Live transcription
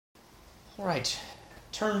All right,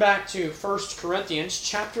 turn back to 1 Corinthians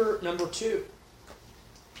chapter number 2.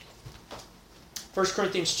 1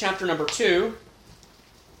 Corinthians chapter number 2.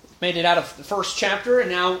 Made it out of the first chapter, and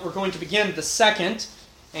now we're going to begin the second.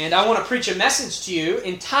 And I want to preach a message to you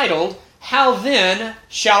entitled, How Then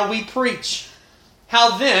Shall We Preach?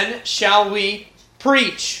 How then shall we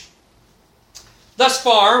preach? Thus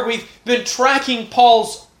far, we've been tracking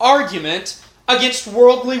Paul's argument against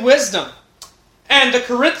worldly wisdom. And the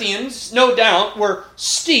Corinthians, no doubt, were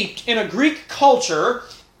steeped in a Greek culture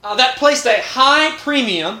that placed a high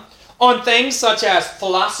premium on things such as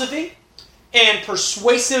philosophy and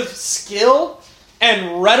persuasive skill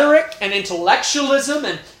and rhetoric and intellectualism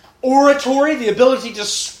and oratory, the ability to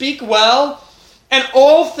speak well, and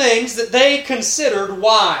all things that they considered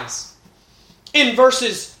wise. In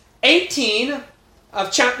verses 18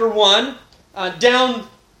 of chapter 1 down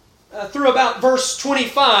through about verse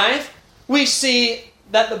 25, we see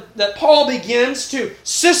that Paul begins to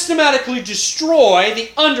systematically destroy the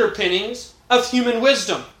underpinnings of human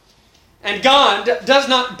wisdom. And God does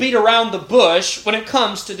not beat around the bush when it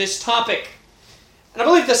comes to this topic. And I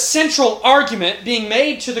believe the central argument being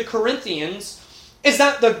made to the Corinthians is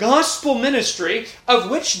that the gospel ministry of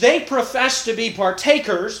which they profess to be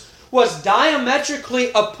partakers was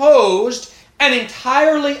diametrically opposed and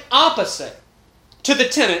entirely opposite to the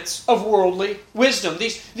tenets of worldly wisdom.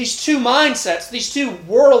 These two mindsets, these two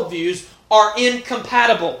worldviews are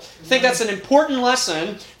incompatible. I think that's an important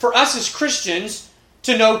lesson for us as Christians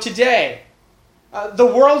to know today. The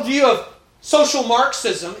worldview of social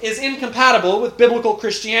Marxism is incompatible with biblical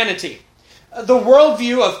Christianity. The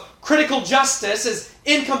worldview of critical justice is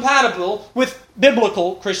incompatible with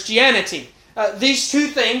biblical Christianity. These two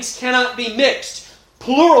things cannot be mixed.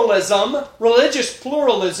 Pluralism, religious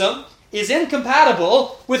pluralism, is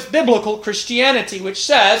incompatible with biblical Christianity, which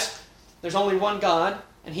says there's only one God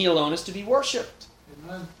and He alone is to be worshipped.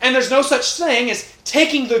 Amen. And there's no such thing as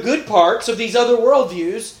taking the good parts of these other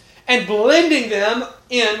worldviews and blending them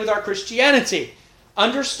in with our Christianity.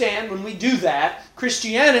 Understand, when we do that,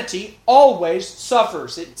 Christianity always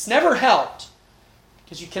suffers. It's never helped,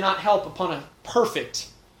 because you cannot help upon a perfect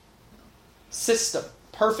system,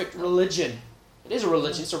 perfect religion. It is a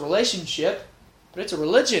religion, it's a relationship, but it's a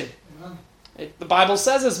religion. The Bible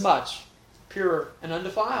says as much. Pure and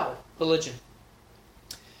undefiled religion.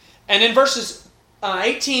 And in verses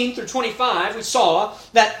 18 through 25, we saw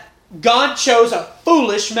that God chose a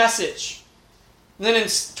foolish message. And then in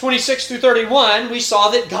 26 through 31, we saw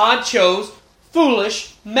that God chose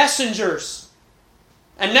foolish messengers.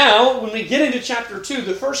 And now, when we get into chapter 2,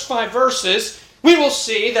 the first 5 verses, we will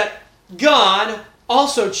see that God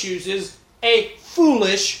also chooses a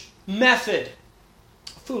foolish method.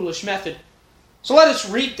 Foolish method. So let us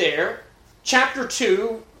read there, chapter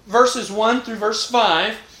 2, verses 1 through verse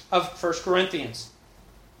 5 of 1 Corinthians.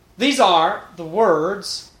 These are the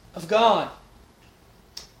words of God.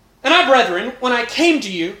 And I, brethren, when I came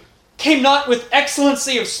to you, came not with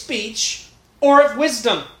excellency of speech or of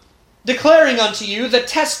wisdom, declaring unto you the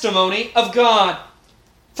testimony of God.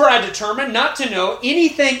 For I determined not to know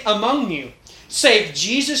anything among you, save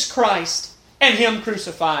Jesus Christ and Him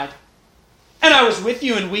crucified. And I was with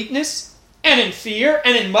you in weakness, and in fear,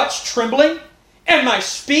 and in much trembling. And my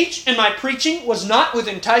speech and my preaching was not with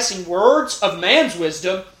enticing words of man's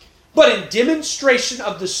wisdom, but in demonstration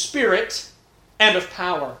of the Spirit and of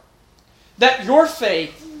power. That your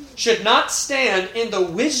faith should not stand in the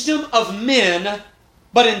wisdom of men,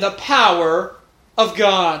 but in the power of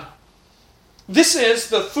God. This is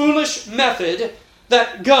the foolish method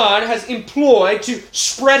that God has employed to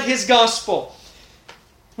spread His gospel.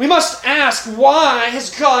 We must ask, why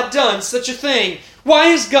has God done such a thing? Why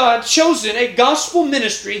has God chosen a gospel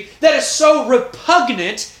ministry that is so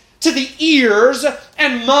repugnant to the ears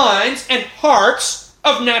and minds and hearts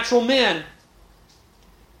of natural men?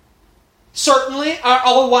 Certainly, our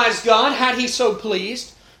all-wise God, had He so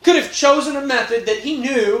pleased, could have chosen a method that He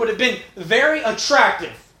knew would have been very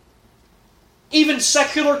attractive. Even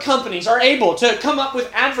secular companies are able to come up with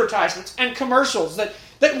advertisements and commercials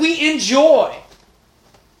that we enjoy.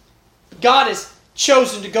 God has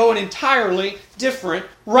chosen to go an entirely different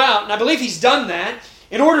route. And I believe He's done that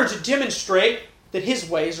in order to demonstrate that His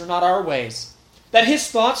ways are not our ways. That His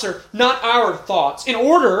thoughts are not our thoughts. In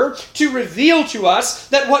order to reveal to us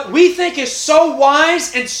that what we think is so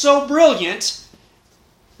wise and so brilliant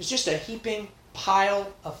is just a heaping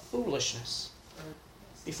pile of foolishness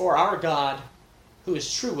before our God, who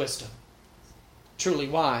is true wisdom, truly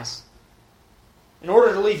wise. In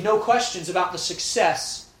order to leave no questions about the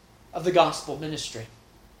success of the gospel ministry.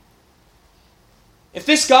 If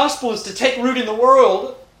this gospel is to take root in the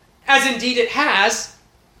world, as indeed it has,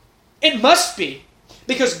 It must be.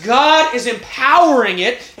 Because God is empowering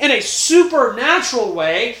it in a supernatural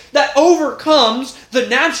way that overcomes the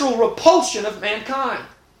natural repulsion of mankind.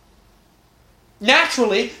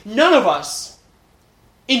 Naturally, none of us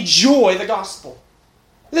enjoy the gospel.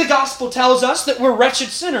 The gospel tells us that we're wretched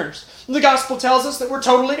sinners. The gospel tells us that we're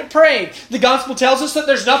totally depraved. The gospel tells us that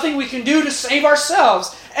there's nothing we can do to save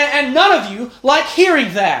ourselves. And none of you like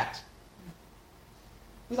hearing that.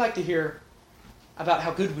 We like to hear about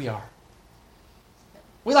how good we are.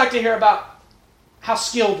 We like to hear about how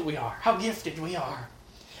skilled we are, how gifted we are.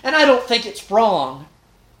 And I don't think it's wrong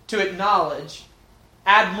to acknowledge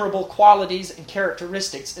admirable qualities and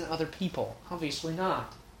characteristics in other people. Obviously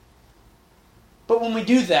not. But when we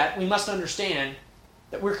do that, we must understand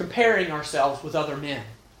that we're comparing ourselves with other men.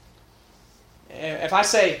 If I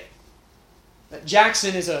say that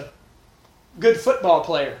Jackson is a good football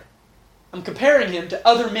player, I'm comparing him to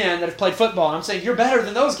other men that have played football. And I'm saying, you're better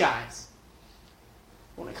than those guys.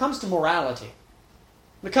 When it comes to morality,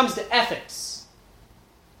 when it comes to ethics,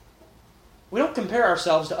 we don't compare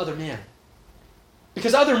ourselves to other men.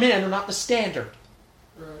 Because other men are not the standard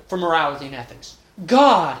for morality and ethics.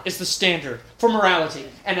 God is the standard for morality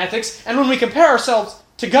and ethics. And when we compare ourselves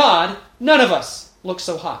to God, none of us look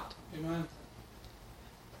so hot. Amen.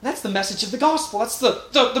 That's the message of the gospel. That's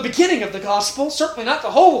the beginning of the gospel. Certainly not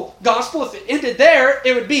the whole gospel. If it ended there,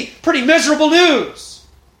 it would be pretty miserable news.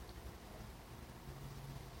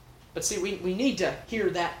 But see, we need to hear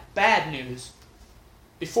that bad news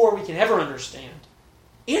before we can ever understand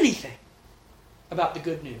anything about the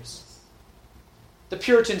good news. The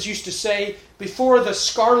Puritans used to say, before the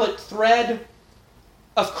scarlet thread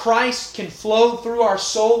of Christ can flow through our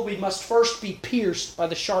soul, we must first be pierced by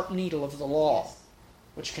the sharp needle of the law,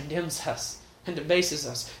 which condemns us and debases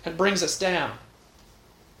us and brings us down.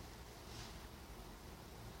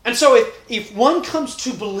 And so if one comes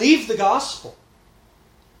to believe the gospel,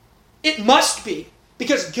 it must be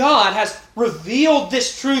because God has revealed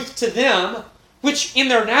this truth to them, which in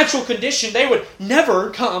their natural condition they would never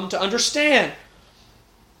come to understand.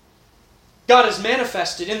 God has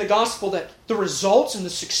manifested in the gospel that the results and the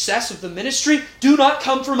success of the ministry do not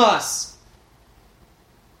come from us.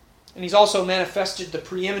 And He's also manifested the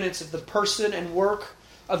preeminence of the person and work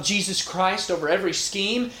of Jesus Christ over every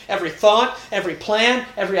scheme, every thought, every plan,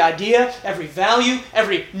 every idea, every value,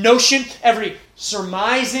 every notion, every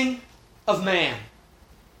surmising of man.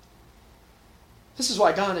 This is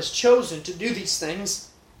why God has chosen to do these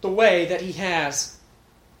things the way that He has.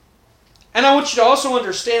 And I want you to also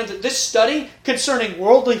understand that this study concerning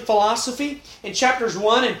worldly philosophy in chapters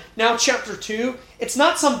 1 and now chapter 2, it's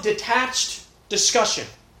not some detached discussion.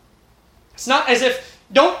 It's not as if,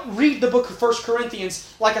 don't read the book of 1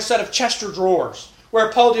 Corinthians like a set of Chester drawers,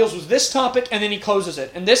 where Paul deals with this topic and then he closes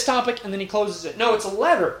it, and this topic and then he closes it. No, it's a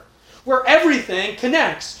letter where everything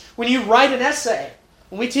connects. When you write an essay,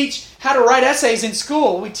 when we teach how to write essays in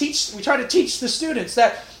school, we try to teach the students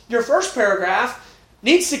that your first paragraph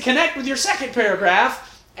needs to connect with your second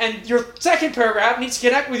paragraph, and your second paragraph needs to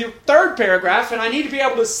connect with your third paragraph, and I need to be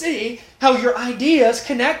able to see how your ideas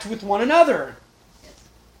connect with one another.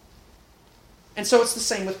 And so it's the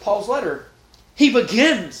same with Paul's letter. He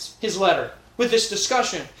begins his letter with this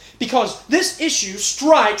discussion because this issue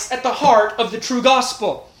strikes at the heart of the true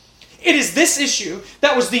gospel. It is this issue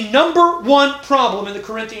that was the number one problem in the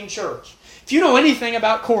Corinthian church. If you know anything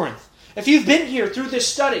about Corinth, if you've been here through this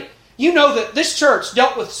study, you know that this church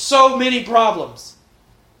dealt with so many problems.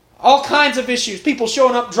 All kinds of issues. People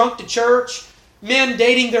showing up drunk to church, men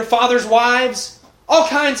dating their father's wives, all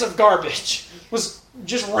kinds of garbage was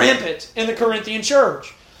just rampant in the Corinthian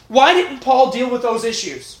church. Why didn't Paul deal with those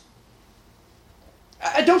issues?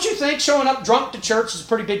 Don't you think showing up drunk to church is a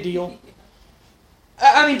pretty big deal?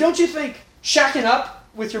 I mean, don't you think shacking up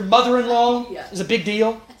with your mother-in-law is a big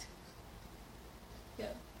deal? Yeah.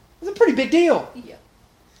 It's a pretty big deal. Yeah.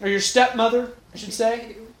 Or your stepmother, I should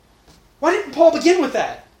say. Why didn't Paul begin with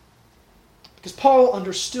that? Because Paul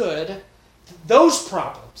understood that those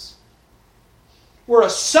problems were a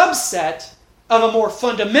subset of a more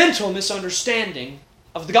fundamental misunderstanding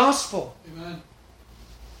of the gospel. Amen.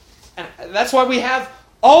 And that's why we have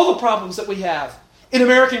all the problems that we have in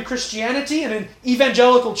American Christianity and in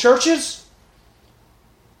evangelical churches.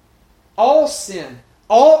 All sin,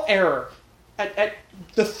 all error. At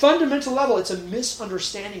the fundamental level, it's a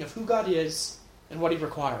misunderstanding of who God is and what He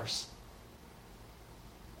requires.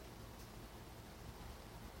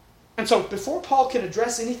 And so before Paul can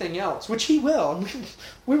address anything else, which he will, and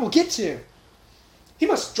we will get to, he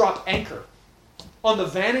must drop anchor on the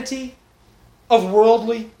vanity of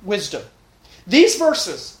worldly wisdom. These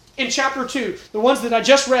verses in chapter 2, the ones that I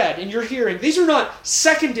just read and you're hearing, these are not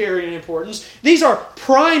secondary in importance. These are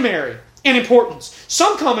primary in importance.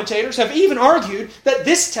 Some commentators have even argued that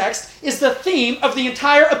this text is the theme of the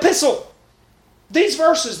entire epistle. These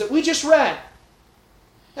verses that we just read.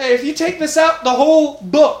 Hey, if you take this out, the whole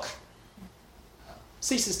book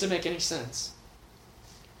ceases to make any sense.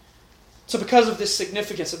 So because of this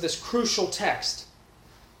significance of this crucial text,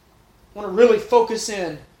 I want to really focus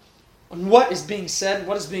in on what is being said,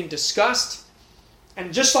 what is being discussed.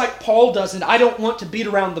 And just like Paul does it, I don't want to beat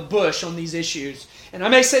around the bush on these issues. And I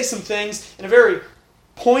may say some things in a very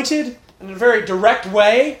pointed and in a very direct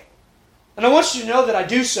way. And I want you to know that I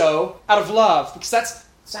do so out of love, because that's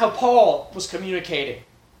how Paul was communicating.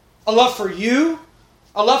 A love for you,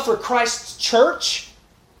 a love for Christ's church,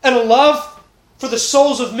 and a love for the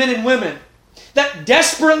souls of men and women that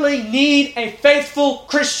desperately need a faithful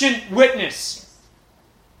Christian witness.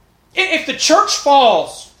 If the church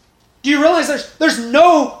falls, do you realize there's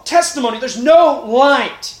no testimony, there's no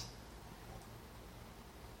light?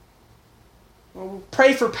 Well,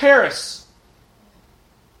 pray for Paris.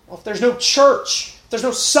 Well, if there's no church, if there's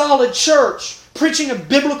no solid church preaching a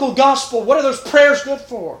biblical gospel, what are those prayers good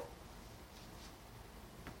for?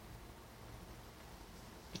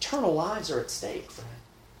 Eternal lives are at stake, friend.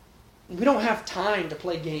 We don't have time to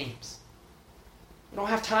play games. We don't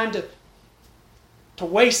have time to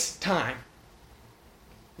waste time.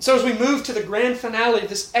 And so as we move to the grand finale of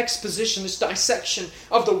this exposition, this dissection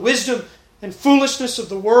of the wisdom and foolishness of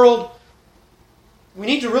the world, we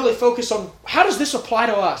need to really focus on how does this apply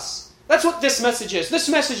to us? That's what this message is. This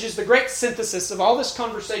message is the great synthesis of all this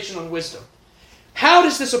conversation on wisdom. How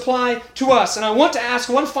does this apply to us? And I want to ask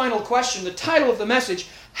one final question. The title of the message,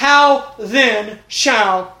 How Then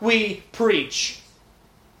Shall We Preach?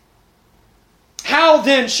 How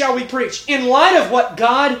then shall we preach? In light of what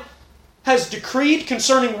God has decreed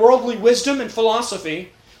concerning worldly wisdom and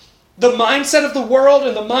philosophy, the mindset of the world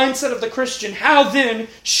and the mindset of the Christian, how then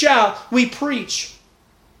shall we preach?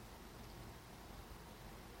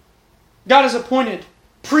 God has appointed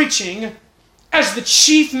preaching as the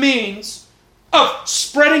chief means of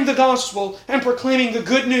spreading the gospel and proclaiming the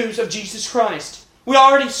good news of Jesus Christ. We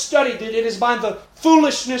already studied that it is by the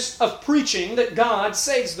foolishness of preaching that God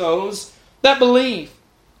saves those that believe.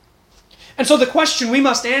 And so the question we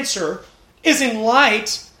must answer is, in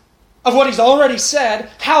light of what He's already said,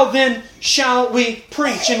 how then shall we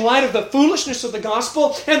preach? In light of the foolishness of the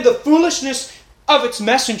gospel and the foolishness of its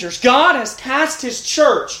messengers, God has tasked His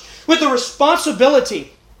church with the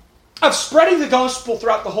responsibility of spreading the gospel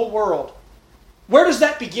throughout the whole world. Where does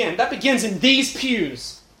that begin? That begins in these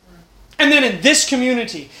pews. And then in this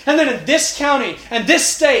community. And then in this county. And this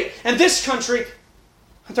state. And this country.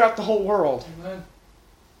 And throughout the whole world. Amen.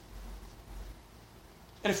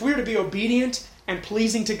 And if we are to be obedient and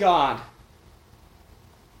pleasing to God,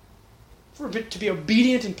 if we're to be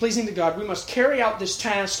obedient and pleasing to God, we must carry out this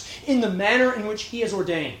task in the manner in which He has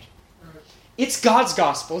ordained. Right. It's God's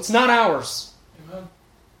gospel. It's not ours. Amen.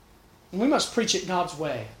 And we must preach it God's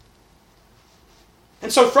way.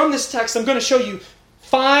 And so from this text, I'm going to show you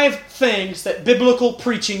 5 things that biblical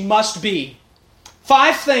preaching must be.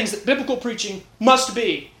 5 things that biblical preaching must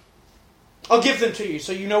be. I'll give them to you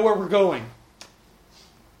so you know where we're going.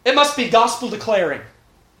 It must be gospel declaring.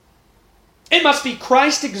 It must be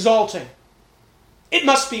Christ exalting. It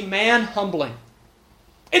must be man humbling.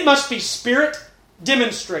 It must be Spirit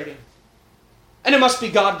demonstrating. And it must be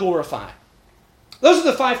God glorifying. Those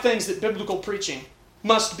are the 5 things that biblical preaching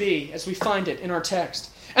must be as we find it in our text.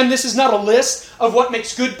 And this is not a list of what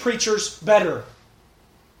makes good preachers better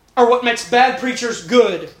or what makes bad preachers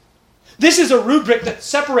good. This is a rubric that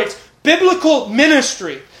separates biblical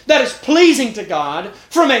ministry that is pleasing to God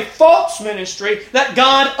from a false ministry that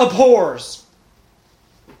God abhors.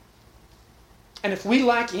 And if we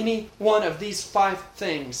lack any one of these 5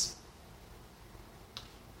 things,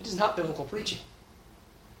 it is not biblical preaching.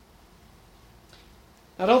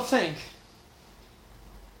 Now don't think,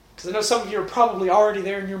 because I know some of you are probably already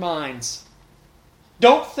there in your minds,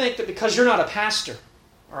 don't think that because you're not a pastor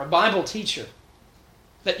or a Bible teacher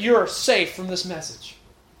that you're safe from this message.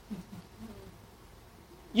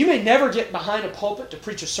 You may never get behind a pulpit to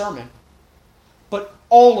preach a sermon, but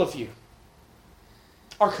all of you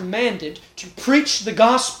are commanded to preach the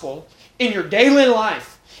gospel in your daily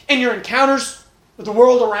life, in your encounters with the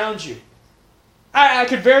world around you. I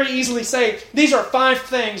could very easily say, these are 5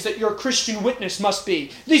 things that your Christian witness must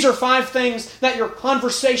be. These are 5 things that your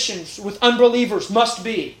conversations with unbelievers must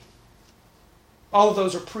be. All of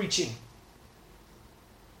those are preaching.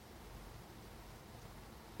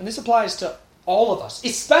 And this applies to all of us,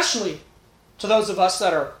 especially to those of us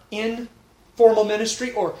that are in formal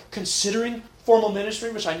ministry or considering formal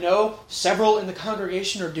ministry, which I know several in the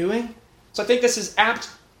congregation are doing. So I think this is apt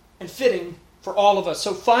and fitting for all of us.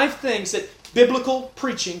 So 5 things that biblical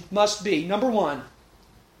preaching must be. Number 1,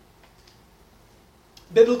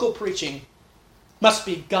 biblical preaching must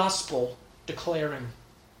be gospel declaring.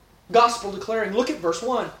 Gospel declaring. Look at verse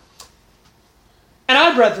 1. And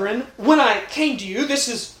I, brethren, when I came to you, this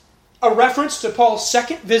is a reference to Paul's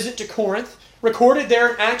second visit to Corinth, recorded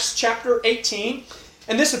there in Acts chapter 18.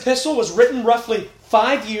 And this epistle was written roughly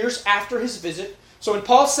 5 years after his visit. So when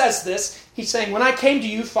Paul says this, he's saying, when I came to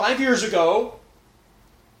you 5 years ago,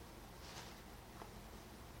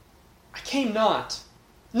 I came not.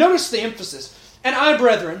 Notice the emphasis. And I,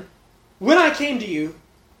 brethren, when I came to you,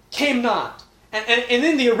 came not. And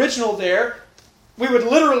in the original there, we would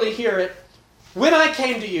literally hear it, when I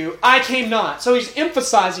came to you, I came not. So he's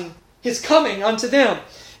emphasizing his coming unto them.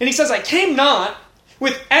 And he says, I came not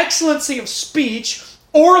with excellency of speech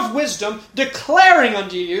or of wisdom, declaring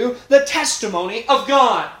unto you the testimony of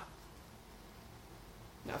God.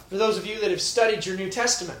 Now, for those of you that have studied your New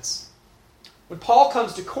Testaments, when Paul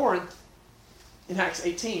comes to Corinth in Acts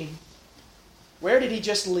 18, where did he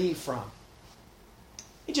just leave from?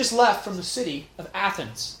 He just left from the city of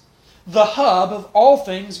Athens, the hub of all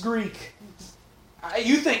things Greek.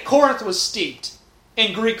 You think Corinth was steeped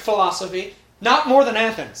in Greek philosophy, not more than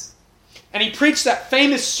Athens. And he preached that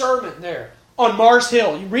famous sermon there on Mars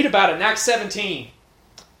Hill. You read about it in Acts 17.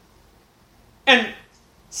 And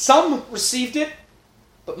some received it,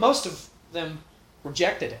 but most of them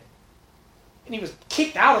rejected it. And he was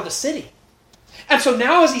kicked out of the city. And so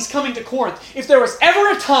now as he's coming to Corinth, if there was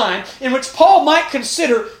ever a time in which Paul might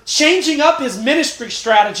consider changing up his ministry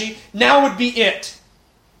strategy, now would be it.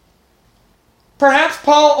 Perhaps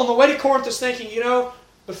Paul, on the way to Corinth, is thinking,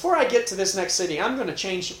 before I get to this next city, I'm going to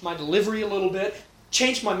change my delivery a little bit,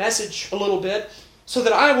 change my message a little bit, so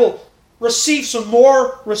that I will receive some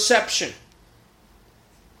more reception.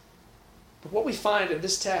 But what we find in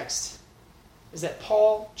this text is that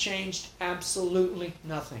Paul changed absolutely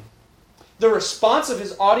nothing. The response of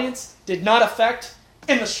his audience did not affect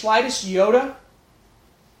in the slightest iota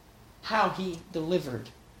how he delivered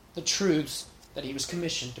the truths that he was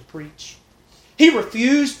commissioned to preach. He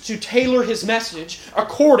refused to tailor his message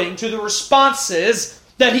according to the responses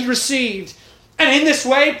that he received. And in this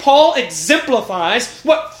way, Paul exemplifies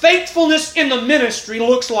what faithfulness in the ministry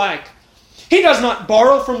looks like. He does not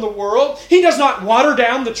borrow from the world. He does not water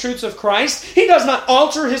down the truths of Christ. He does not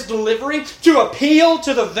alter his delivery to appeal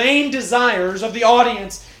to the vain desires of the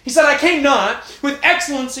audience. He said, I came not with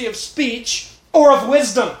excellency of speech or of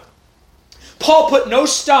wisdom. Paul put no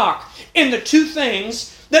stock in the 2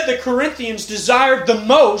 things that the Corinthians desired the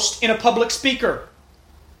most in a public speaker.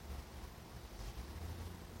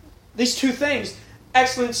 These 2 things,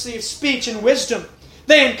 excellency of speech and wisdom,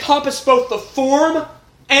 they encompass both the form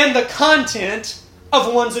and the content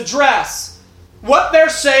of one's address. What they're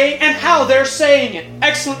saying and how they're saying it.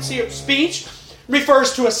 Excellency of speech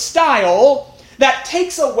refers to a style that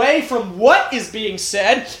takes away from what is being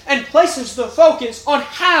said and places the focus on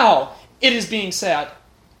how it is being said.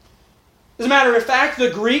 As a matter of fact, the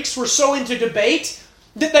Greeks were so into debate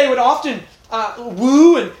that they would often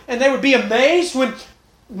woo and they would be amazed when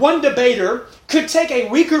one debater could take a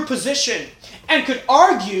weaker position and could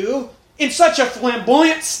argue in such a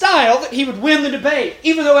flamboyant style that he would win the debate,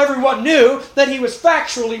 even though everyone knew that he was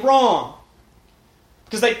factually wrong.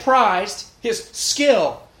 Because they prized his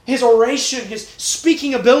skill, his oration, his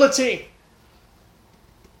speaking ability.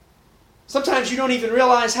 Sometimes you don't even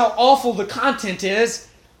realize how awful the content is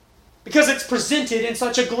because it's presented in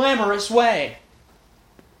such a glamorous way.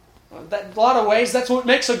 In a lot of ways, that's what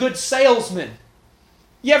makes a good salesman.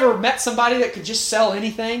 You ever met somebody that could just sell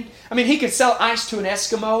anything? I mean, he could sell ice to an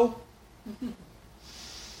Eskimo.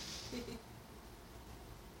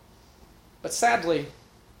 But sadly,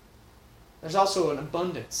 there's also an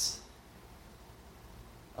abundance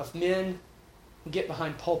of men who get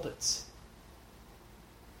behind pulpits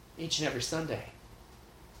each and every Sunday.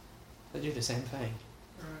 They do the same thing.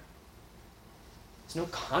 Right. There's no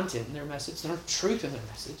content in their message. There's no truth in their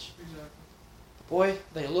message. Exactly. Boy,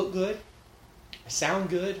 they look good. They sound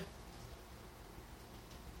good.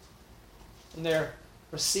 And they're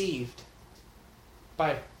received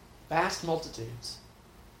by vast multitudes.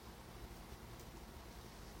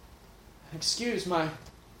 Excuse my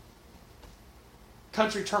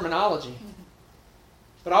country terminology,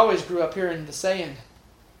 but I always grew up hearing the saying,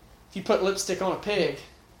 if you put lipstick on a pig,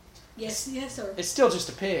 Yes, sir. it's still just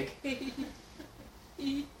a pig.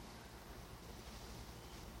 And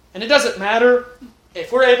it doesn't matter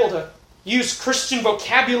if we're able to use Christian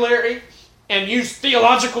vocabulary and use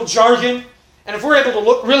theological jargon And if we're able to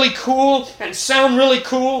look really cool and sound really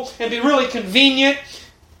cool and be really convenient,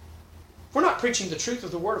 we're not preaching the truth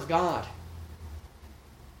of the Word of God.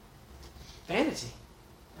 Vanity.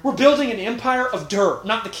 We're building an empire of dirt,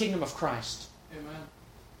 not the kingdom of Christ. Amen.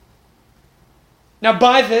 Now,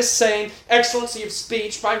 by this saying excellency of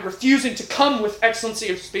speech, by refusing to come with excellency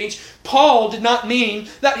of speech, Paul did not mean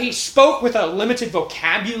that he spoke with a limited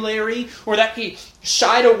vocabulary, or that he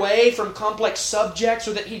shied away from complex subjects,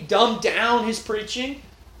 or that he dumbed down his preaching.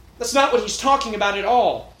 That's not what he's talking about at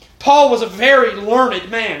all. Paul was a very learned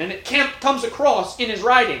man, and it comes across in his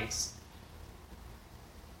writings.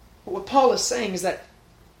 But what Paul is saying is that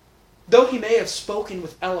though he may have spoken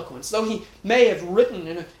with eloquence, though he may have written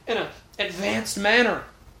in an advanced manner,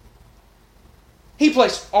 he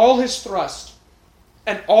placed all his thrust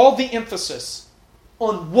and all the emphasis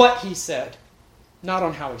on what he said, not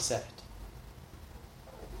on how he said it.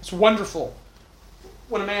 It's wonderful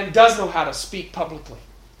when a man does know how to speak publicly,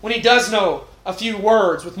 when he does know a few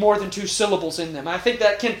words with more than 2 syllables in them. I think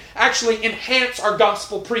that can actually enhance our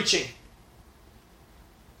gospel preaching.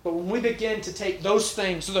 But when we begin to take those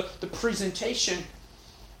things, the presentation,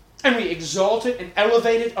 and we exalt it and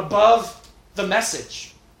elevate it above the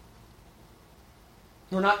message,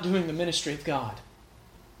 we're not doing the ministry of God.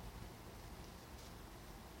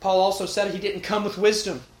 Paul also said he didn't come with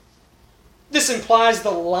wisdom. This implies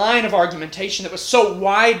the line of argumentation that was so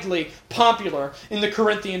widely popular in the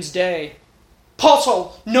Corinthians' day. Paul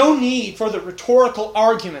saw no need for the rhetorical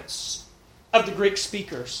arguments of the Greek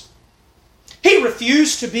speakers. He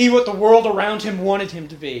refused to be what the world around him wanted him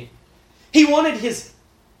to be. He wanted his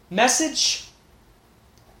message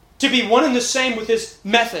to be one and the same with his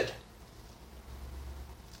method.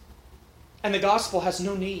 And the gospel has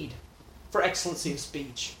no need for excellency of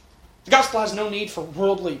speech. The gospel has no need for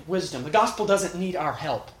worldly wisdom. The gospel doesn't need our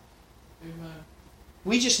help. Amen.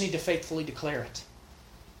 We just need to faithfully declare it.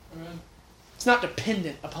 Amen. It's not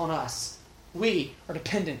dependent upon us. We are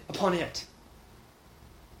dependent upon it.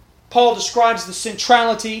 Paul describes the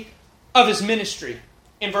centrality of his ministry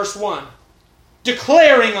in verse 1.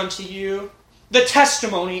 Declaring unto you the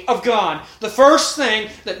testimony of God. The first thing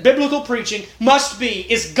that biblical preaching must be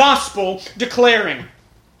is gospel declaring.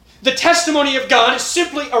 The testimony of God is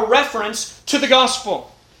simply a reference to the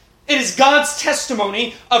gospel. It is God's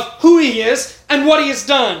testimony of who He is and what He has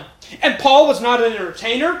done. And Paul was not an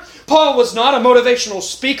entertainer. Paul was not a motivational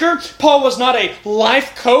speaker. Paul was not a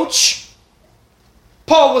life coach.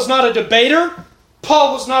 Paul was not a debater.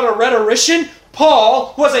 Paul was not a rhetorician.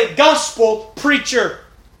 Paul was a gospel preacher.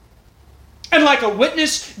 And like a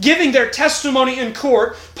witness giving their testimony in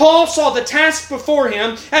court, Paul saw the task before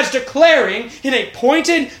him as declaring in a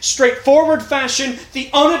pointed, straightforward fashion the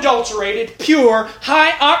unadulterated, pure,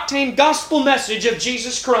 high-octane gospel message of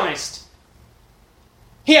Jesus Christ.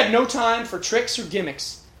 He had no time for tricks or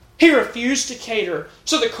gimmicks. He refused to cater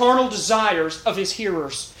to the carnal desires of his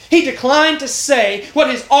hearers. He declined to say what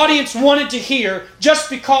his audience wanted to hear just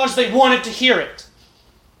because they wanted to hear it.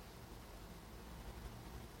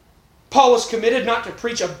 Paul was committed not to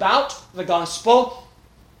preach about the gospel,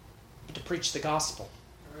 but to preach the gospel.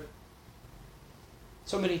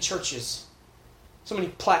 So many churches, so many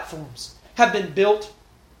platforms have been built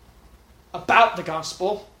about the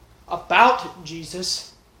gospel, about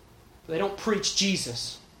Jesus, but they don't preach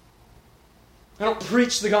Jesus. They don't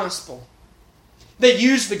preach the gospel. They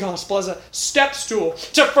use the gospel as a step stool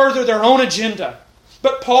to further their own agenda.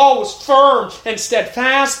 But Paul was firm and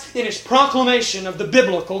steadfast in his proclamation of the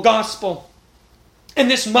biblical gospel. And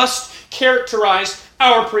this must characterize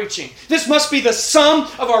our preaching. This must be the sum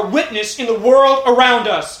of our witness in the world around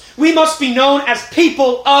us. We must be known as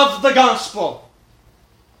people of the gospel.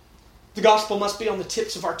 The gospel must be on the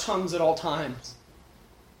tips of our tongues at all times.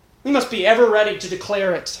 We must be ever ready to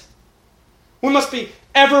declare it. We must be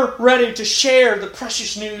ever ready to share the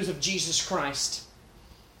precious news of Jesus Christ.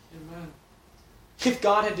 Amen. If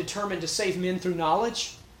God had determined to save men through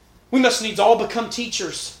knowledge, we must needs all become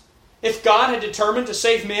teachers. If God had determined to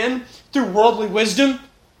save men through worldly wisdom,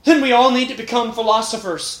 then we all need to become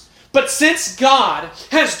philosophers. But since God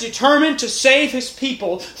has determined to save His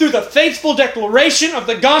people through the faithful declaration of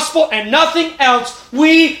the gospel and nothing else,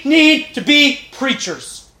 we need to be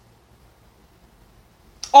preachers.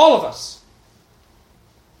 All of us.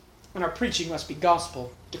 And our preaching must be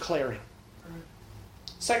gospel declaring.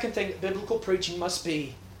 Second thing that biblical preaching must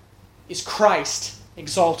be is Christ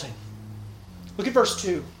exalting. Look at verse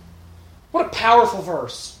 2. What a powerful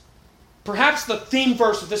verse. Perhaps the theme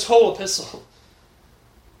verse of this whole epistle.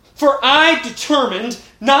 For I determined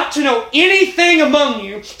not to know anything among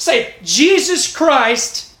you save Jesus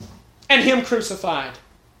Christ and Him crucified.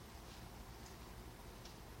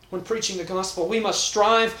 when preaching the gospel. We must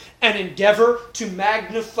strive and endeavor to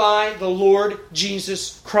magnify the Lord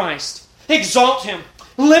Jesus Christ. Exalt Him,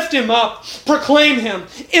 lift Him up, proclaim Him,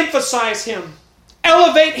 emphasize Him,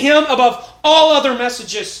 elevate Him above all other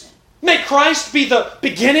messages. May Christ be the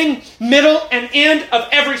beginning, middle, and end of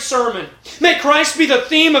every sermon. May Christ be the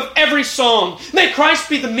theme of every song. May Christ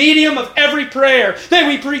be the medium of every prayer. May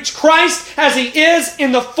we preach Christ as He is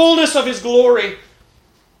in the fullness of His glory.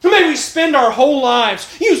 May we spend our whole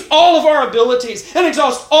lives, use all of our abilities, and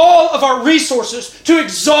exhaust all of our resources to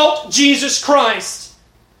exalt Jesus Christ.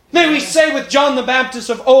 May we say with John the Baptist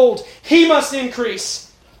of old, He must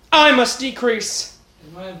increase, I must decrease.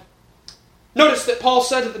 Amen. Notice that Paul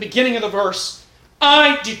said at the beginning of the verse,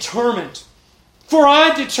 I determined. For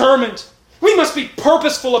I determined. We must be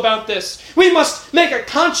purposeful about this. We must make a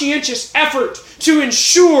conscientious effort to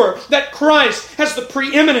ensure that Christ has the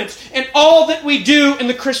preeminence in all that we do in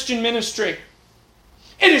the Christian ministry.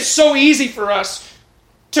 It is so easy for us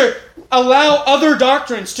to allow other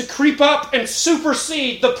doctrines to creep up and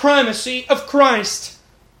supersede the primacy of Christ.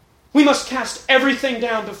 We must cast everything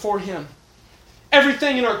down before Him.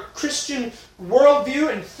 Everything in our Christian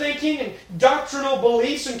worldview and thinking and doctrinal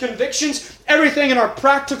beliefs and convictions, everything in our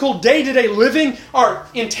practical day-to-day living, our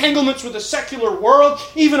entanglements with the secular world,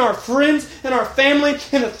 even our friends and our family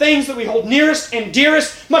and the things that we hold nearest and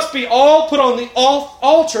dearest must be all put on the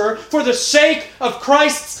altar for the sake of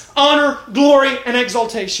Christ's honor, glory, and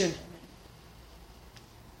exaltation.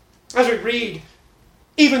 As we read,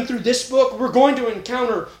 even through this book, we're going to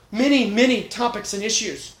encounter many, many topics and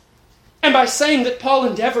issues. And by saying that Paul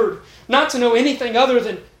endeavored not to know anything other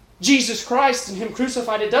than Jesus Christ and Him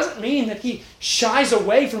crucified, it doesn't mean that he shies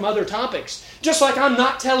away from other topics. Just like I'm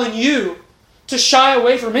not telling you to shy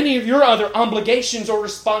away from any of your other obligations or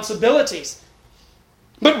responsibilities.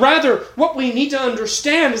 But rather, what we need to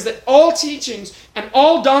understand is that all teachings and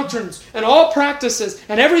all doctrines and all practices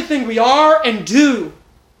and everything we are and do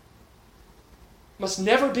must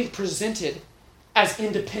never be presented as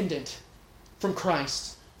independent from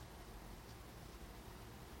Christ.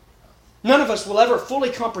 None of us will ever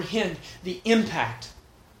fully comprehend the impact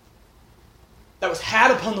that was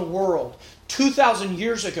had upon the world 2,000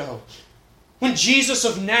 years ago when Jesus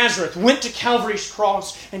of Nazareth went to Calvary's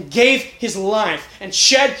cross and gave His life and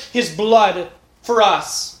shed His blood for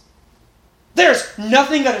us. There's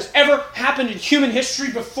nothing that has ever happened in human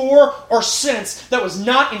history before or since that was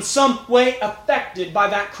not in some way affected by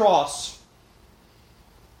that cross.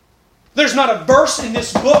 There's not a verse in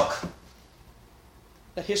this book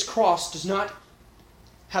that His cross does not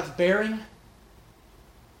have bearing,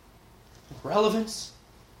 relevance,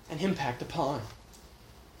 and impact upon.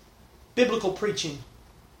 Biblical preaching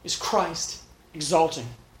is Christ exalting.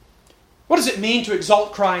 What does it mean to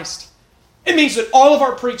exalt Christ? It means that all of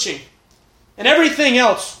our preaching and everything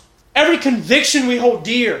else, every conviction we hold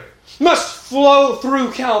dear, must flow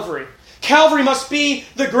through Calvary. Calvary must be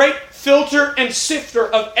the great filter and sifter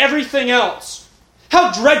of everything else.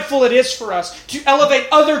 How dreadful it is for us to elevate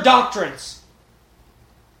other doctrines.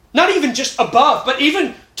 Not even just above, but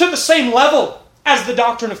even to the same level as the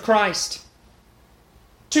doctrine of Christ.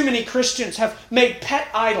 Too many Christians have made pet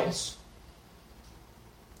idols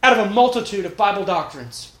out of a multitude of Bible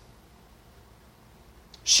doctrines.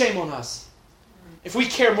 Shame on us. If we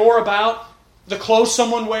care more about the clothes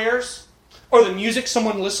someone wears, or the music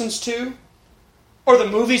someone listens to, or the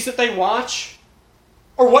movies that they watch,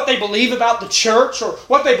 or what they believe about the church, or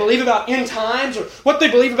what they believe about end times, or what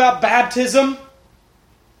they believe about baptism,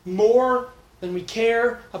 more than we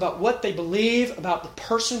care about what they believe about the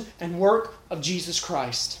person and work of Jesus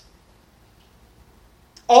Christ.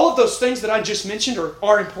 All of those things that I just mentioned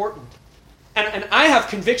are important. And I have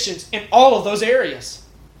convictions in all of those areas.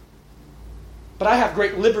 But I have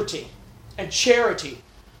great liberty and charity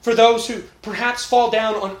for those who perhaps fall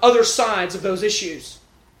down on other sides of those issues.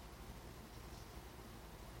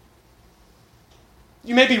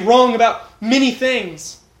 You may be wrong about many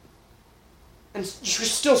things, and you're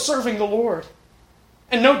still serving the Lord.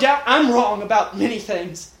 And no doubt I'm wrong about many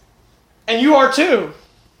things, and you are too.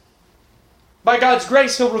 By God's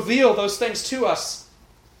grace, He'll reveal those things to us.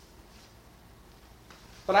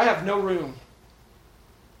 But I have no room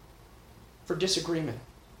for disagreement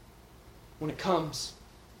when it comes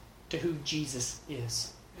to who Jesus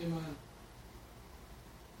is. Amen.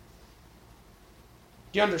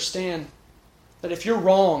 Do you understand that if you're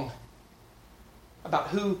wrong about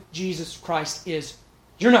who Jesus Christ is,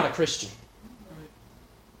 you're not a Christian? Right.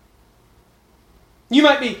 You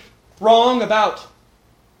might be wrong about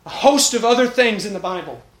a host of other things in the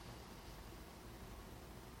Bible.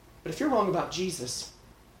 But if you're wrong about Jesus,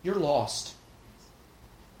 you're lost.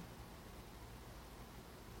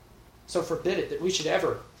 so forbid it that we should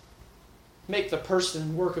ever make the person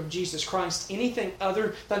and work of Jesus Christ anything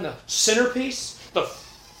other than the centerpiece, the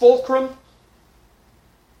fulcrum,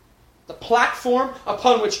 the platform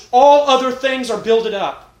upon which all other things are builded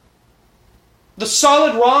up. The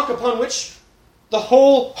solid rock upon which the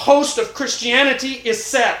whole host of Christianity is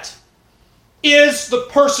set is the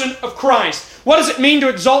person of Christ. What does it mean to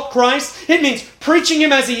exalt Christ? It means preaching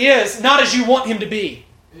Him as He is, not as you want Him to be.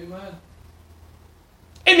 Amen.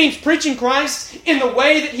 It means preaching Christ in the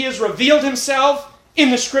way that He has revealed Himself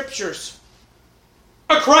in the Scriptures.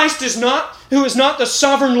 A Christ who is not the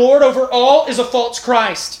sovereign Lord over all is a false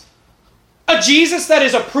Christ. A Jesus that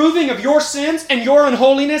is approving of your sins and your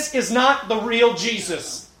unholiness is not the real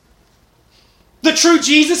Jesus. The true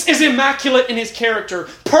Jesus is immaculate in His character,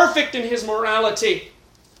 perfect in His morality.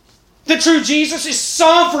 The true Jesus is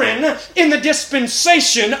sovereign in the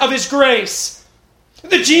dispensation of His grace.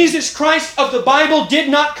 The Jesus Christ of the Bible did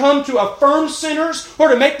not come to affirm sinners or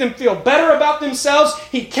to make them feel better about themselves.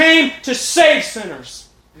 He came to save sinners.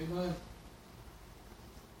 Amen.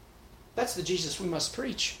 That's the Jesus we must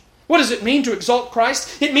preach. What does it mean to exalt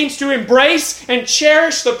Christ? It means to embrace and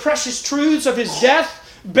cherish the precious truths of His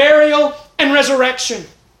death, burial, and resurrection.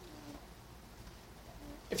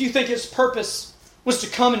 If you think His purpose was to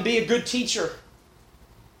come and be a good teacher,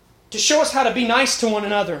 to show us how to be nice to one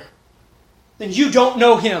another, then you don't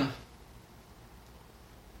know Him.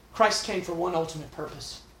 Christ came for one ultimate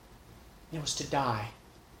purpose, and it was to die.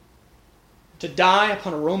 To die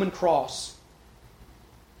upon a Roman cross.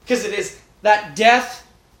 Because it is that death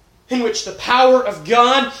in which the power of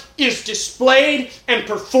God is displayed and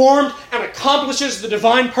performed and accomplishes the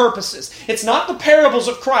divine purposes. It's not the parables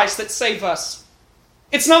of Christ that save us.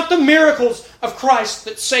 It's not the miracles of Christ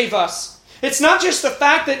that save us. It's not just the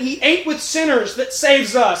fact that He ate with sinners that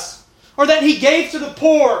saves us, or that He gave to the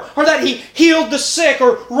poor, or that He healed the sick,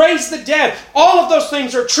 or raised the dead. All of those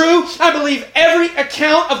things are true. I believe every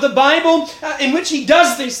account of the Bible in which He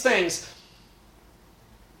does these things.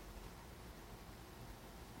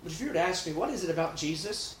 But if you were to ask me, what is it about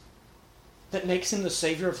Jesus that makes Him the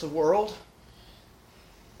Savior of the world?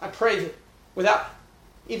 I pray that without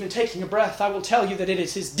even taking a breath, I will tell you that it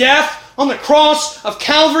is His death on the cross of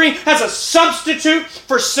Calvary as a substitute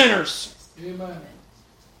for sinners. Amen.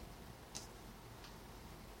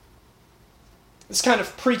 This kind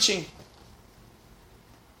of preaching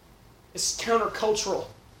is countercultural,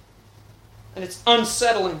 and it's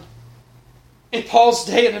unsettling in Paul's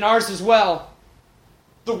day and in ours as well.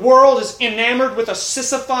 The world is enamored with a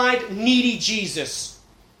sissified, needy Jesus.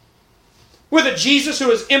 With a Jesus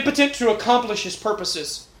who is impotent to accomplish His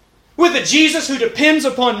purposes. With a Jesus who depends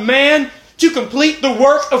upon man to complete the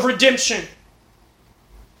work of redemption.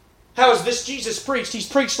 How is this Jesus preached? He's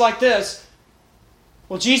preached like this.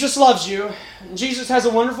 Well, Jesus loves you, and Jesus has a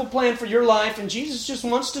wonderful plan for your life, and Jesus just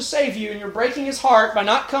wants to save you, and you're breaking His heart by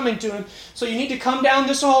not coming to Him. So you need to come down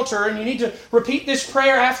this altar, and you need to repeat this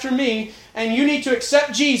prayer after me, and you need to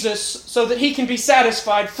accept Jesus so that He can be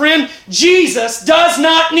satisfied. Friend, Jesus does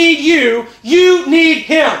not need you. You need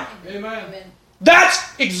Him. Amen.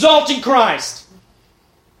 That's exalting Christ.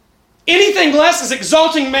 Anything less is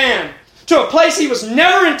exalting man to a place he was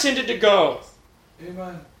never intended to go.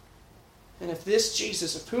 Amen. And if this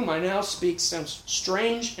Jesus of whom I now speak sounds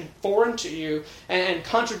strange and foreign to you and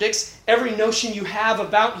contradicts every notion you have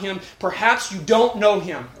about Him, perhaps you don't know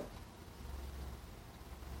Him.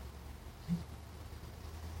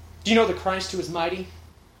 Do you know the Christ who is mighty?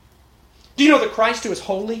 Do you know the Christ who is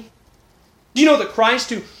holy? Do you know the Christ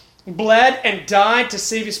who bled and died to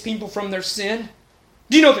save His people from their sin?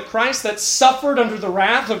 Do you know the Christ that suffered under the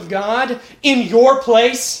wrath of God in your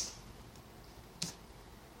place?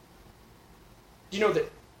 Do you know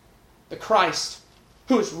that the Christ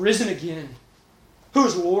who is risen again, who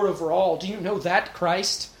is Lord over all, do you know that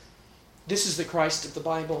Christ? This is the Christ of the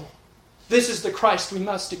Bible. This is the Christ we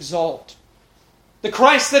must exalt. The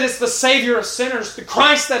Christ that is the Savior of sinners. The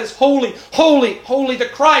Christ that is holy, holy, holy. The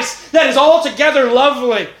Christ that is altogether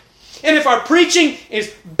lovely. And if our preaching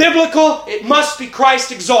is biblical, it must be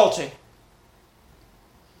Christ exalting.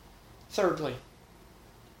 Thirdly,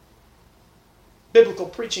 biblical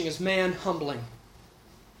preaching is man humbling.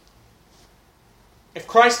 If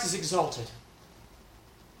Christ is exalted,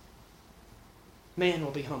 man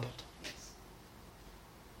will be humbled.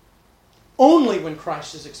 Only when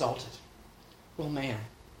Christ is exalted will man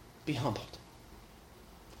be humbled.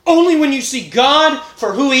 Only when you see God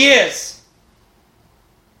for who He is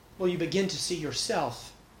will you begin to see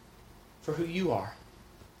yourself for who you are.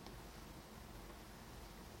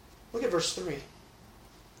 Look at verse 3.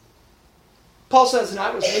 Paul says, "And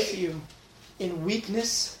I was with you in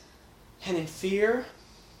weakness and in fear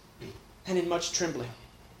and in much trembling.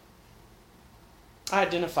 I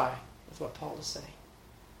identify with what Paul is saying.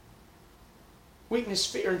 Weakness,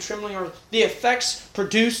 fear, and trembling are the effects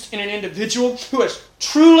produced in an individual who has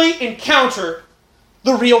truly encountered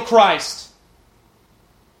the real Christ.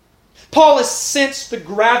 Paul has sensed the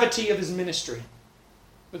gravity of his ministry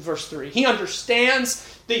with verse 3. He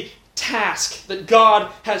understands the task that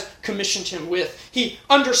God has commissioned him with. He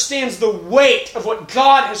understands the weight of what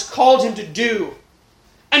God has called him to do.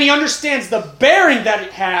 And he understands the bearing that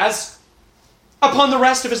it has upon the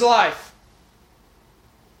rest of his life.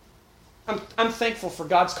 I'm thankful for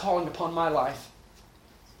God's calling upon my life.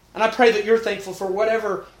 And I pray that you're thankful for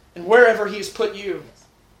whatever and wherever He has put you.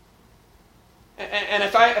 And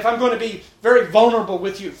if I'm going to be very vulnerable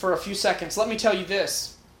with you for a few seconds, let me tell you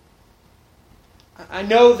this. I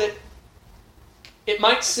know that it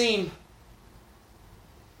might seem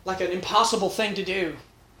like an impossible thing to do,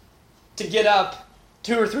 to get up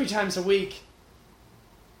 2 or 3 times a week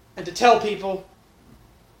and to tell people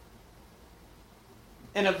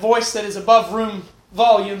in a voice that is above room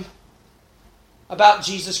volume about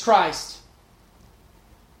Jesus Christ.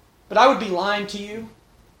 But I would be lying to you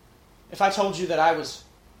if I told you that I was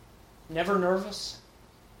never nervous.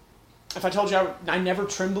 If I told you I never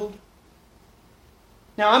trembled.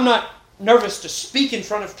 Now, I'm not nervous to speak in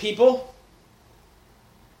front of people.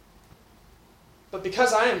 But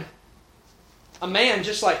because I am a man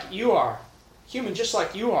just like you are, human just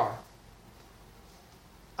like you are,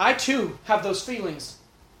 I too have those feelings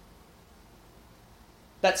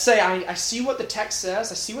that say, I see what the text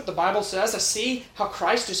says, I see what the Bible says, I see how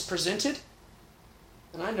Christ is presented,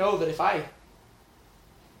 and I know that if I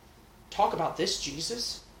talk about this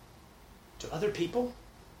Jesus to other people,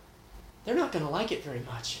 they're not going to like it very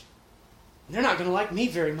much. And they're not going to like me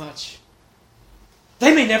very much.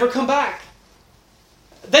 They may never come back.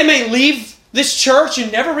 They may leave this church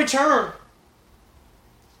and never return.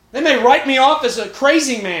 They may write me off as a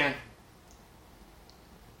crazy man.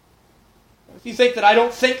 If you think that I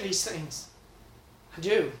don't think these things, I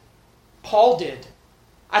do. Paul did.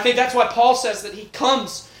 I think that's why Paul says that he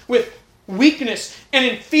comes with weakness and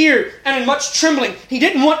in fear and in much trembling. He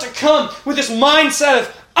didn't want to come with this mindset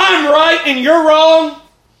of, I'm right and you're wrong,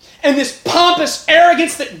 and this pompous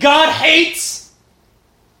arrogance that God hates.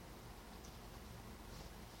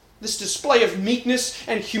 This display of meekness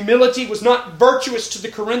and humility was not virtuous to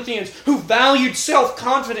the Corinthians, who valued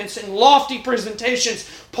self-confidence and lofty presentations.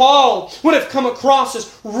 Paul would have come across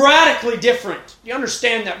as radically different. You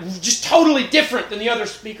understand that? Just totally different than the other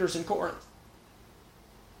speakers in Corinth.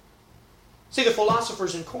 See, the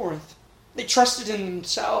philosophers in Corinth, they trusted in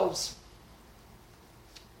themselves.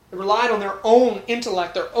 They relied on their own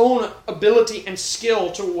intellect, their own ability and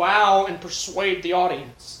skill to wow and persuade the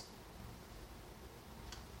audience.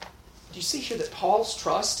 Do you see here that Paul's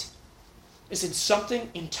trust is in something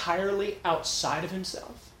entirely outside of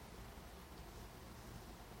himself?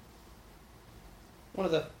 One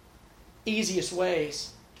of the easiest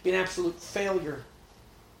ways to be an absolute failure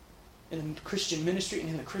in the Christian ministry and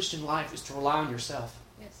in the Christian life is to rely on yourself.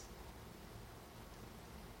 Yes.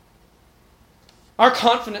 Our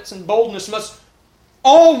confidence and boldness must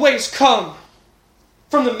always come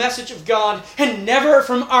from the message of God and never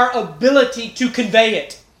from our ability to convey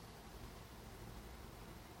it.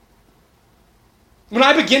 When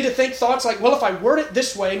I begin to think thoughts like, well, if I word it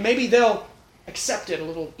this way, maybe they'll accept it a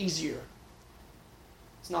little easier.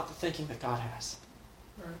 It's not the thinking that God has.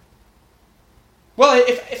 Right. Well,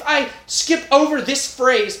 if I skip over this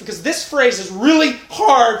phrase, because this phrase is really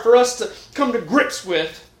hard for us to come to grips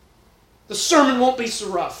with, the sermon won't be so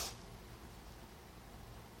rough.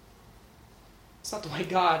 It's not the way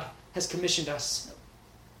God has commissioned us.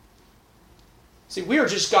 See, we are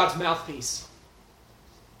just God's mouthpiece.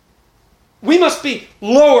 We must be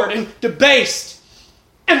lowered and debased.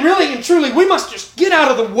 And really and truly, we must just get out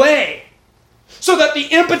of the way so that the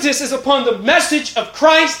impetus is upon the message of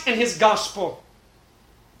Christ and His gospel.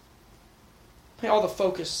 May all the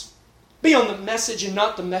focus be on the message and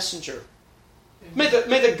not the messenger. May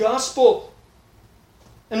the gospel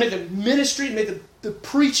and may the ministry, may the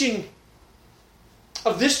preaching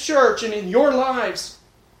of this church and in your lives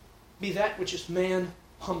be that which is man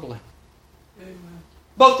humbling. Amen.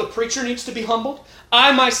 Both the preacher needs to be humbled.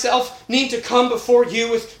 I myself need to come before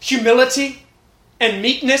you with humility and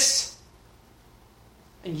meekness.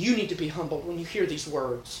 And you need to be humbled when you hear these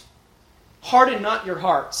words. Harden not your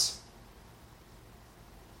hearts.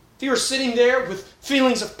 If you are sitting there with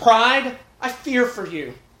feelings of pride, I fear for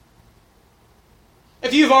you.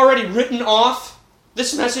 If you've already written off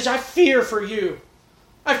this message, I fear for you.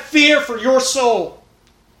 I fear for your soul.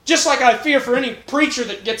 Just like I fear for any preacher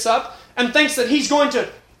that gets up and thinks that he's going to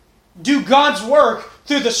do God's work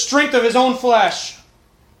through the strength of his own flesh.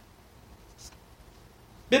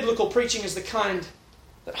 Biblical preaching is the kind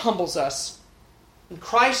that humbles us. When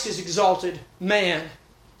Christ is exalted, man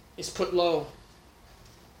is put low.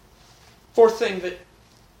 Fourth thing that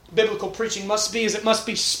biblical preaching must be is it must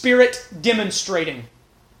be Spirit demonstrating.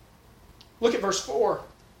 Look at verse 4.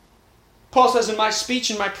 Paul says, "And my speech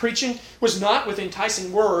and my preaching was not with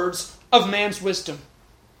enticing words of man's wisdom."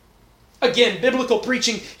 Again, biblical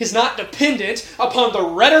preaching is not dependent upon the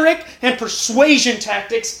rhetoric and persuasion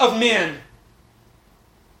tactics of men.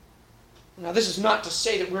 Now, this is not to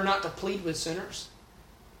say that we're not to plead with sinners.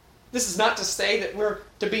 This is not to say that we're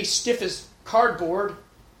to be stiff as cardboard,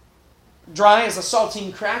 dry as a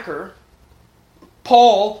saltine cracker.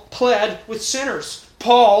 Paul pled with sinners.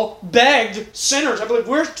 Paul begged sinners. I believe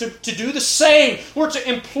we're to do the same. We're to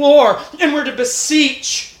implore and we're to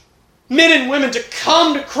beseech men and women to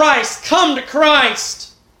come to Christ. Come to Christ.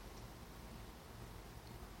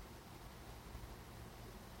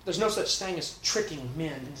 There's no such thing as tricking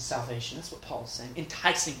men into salvation. That's what Paul is saying.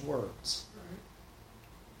 Enticing words.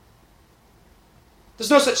 There's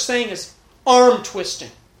no such thing as arm twisting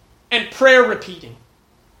and prayer repeating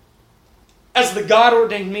as the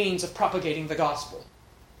God-ordained means of propagating the gospel.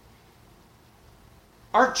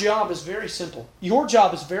 Our job is very simple. Your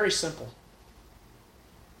job is very simple.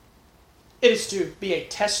 It is to be a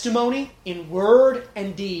testimony in word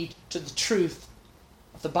and deed to the truth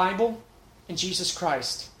of the Bible and Jesus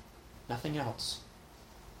Christ. Nothing else.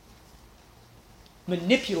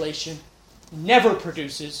 Manipulation never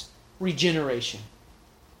produces regeneration.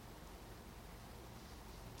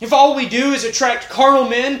 If all we do is attract carnal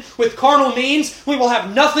men with carnal means, we will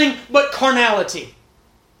have nothing but carnality.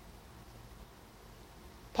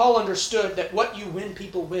 Paul understood that what you win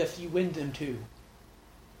people with, you win them to.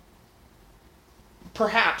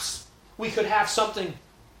 Perhaps we could have something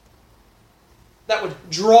that would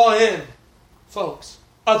draw in folks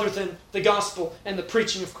other than the gospel and the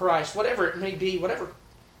preaching of Christ, whatever it may be, whatever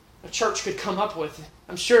a church could come up with.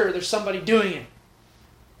 I'm sure there's somebody doing it.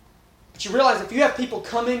 But you realize if you have people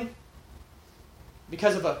coming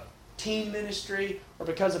because of a teen ministry or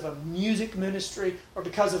because of a music ministry or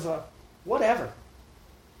because of a whatever,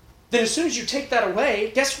 then as soon as you take that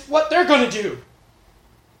away, guess what they're going to do?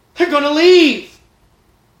 They're going to leave.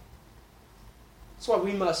 That's why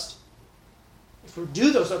we must, if we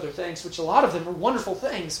do those other things, which a lot of them are wonderful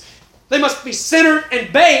things, they must be centered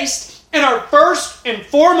and based in our first and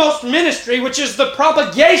foremost ministry, which is the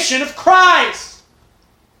propagation of Christ.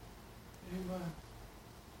 Amen.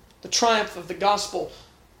 The triumph of the gospel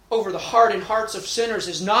over the heart and hearts of sinners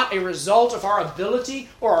is not a result of our ability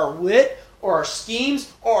or our wit or our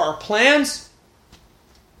schemes or our plans,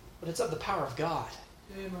 but it's of the power of God.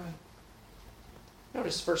 Amen.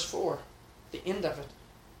 Notice verse 4, the end of it.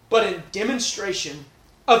 But in demonstration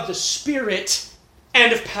of the Spirit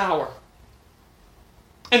and of power.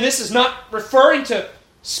 And this is not referring to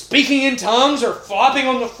speaking in tongues or flopping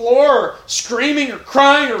on the floor or screaming or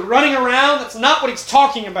crying or running around. That's not what he's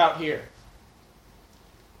talking about here.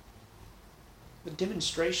 The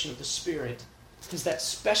demonstration of the Spirit is that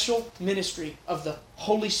special ministry of the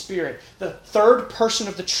Holy Spirit, the third person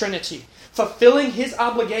of the Trinity, fulfilling his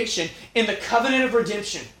obligation in the covenant of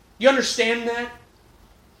redemption. You understand that?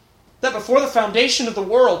 That before the foundation of the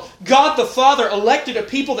world, God the Father elected a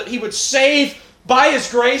people that he would save by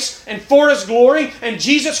his grace and for his glory, and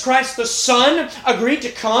Jesus Christ the Son agreed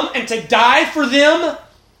to come and to die for them.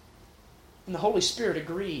 And the Holy Spirit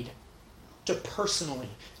agreed to personally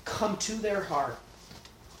come to their heart,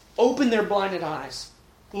 open their blinded eyes,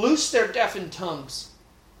 loose their deafened tongues,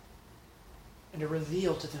 and to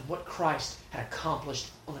reveal to them what Christ had accomplished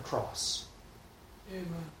on the cross.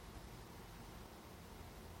 Amen.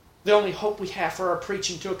 The only hope we have for our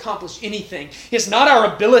preaching to accomplish anything is not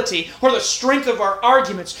our ability or the strength of our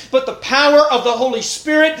arguments, but the power of the Holy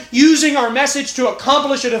Spirit using our message to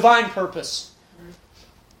accomplish a divine purpose.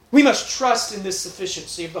 We must trust in this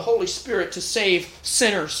sufficiency of the Holy Spirit to save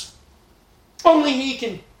sinners. Only He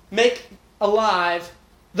can make alive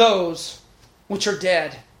those which are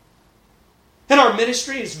dead. And our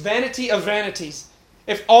ministry is vanity of vanities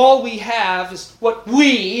if all we have is what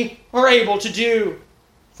we are able to do.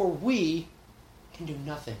 For we can do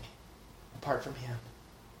nothing apart from Him.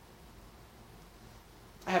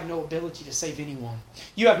 I have no ability to save anyone.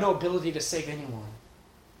 You have no ability to save anyone.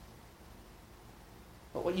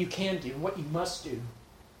 But what you can do, what you must do,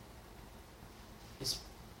 is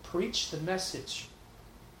preach the message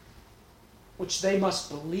which they must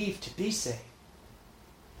believe to be saved,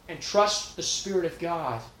 and trust the Spirit of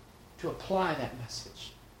God to apply that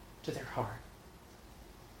message to their heart.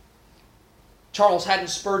 Charles Haddon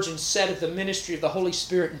Spurgeon said of the ministry of the Holy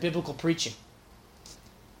Spirit in biblical preaching,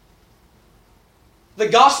 "The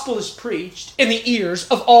gospel is preached in the ears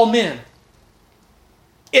of all men.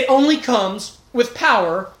 It only comes with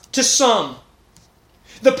power to some.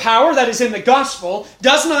 The power that is in the gospel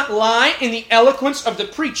does not lie in the eloquence of the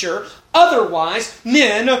preacher, otherwise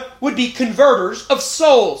men would be converters of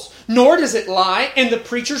souls. Nor does it lie in the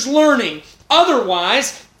preacher's learning,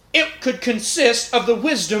 otherwise it could consist of the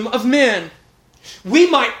wisdom of men. We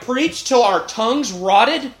might preach till our tongues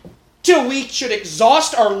rotted, till we should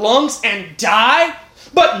exhaust our lungs and die,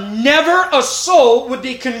 but never a soul would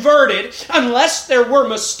be converted unless there were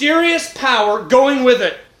mysterious power going with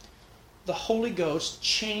it. The Holy Ghost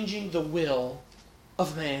changing the will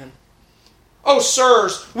of man. Oh,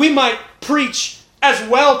 sirs, we might preach as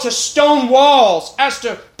well to stone walls as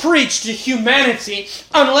to preach to humanity,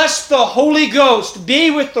 unless the Holy Ghost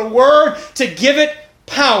be with the Word to give it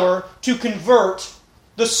power to convert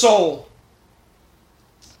the soul."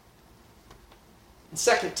 In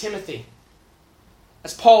 2 Timothy,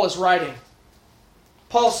 as Paul is writing,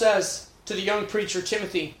 Paul says to the young preacher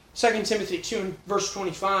Timothy, 2 Timothy 2 and verse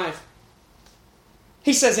 25,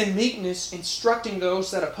 he says, "In meekness, instructing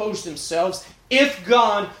those that oppose themselves, if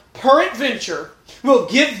God peradventure will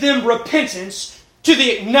give them repentance to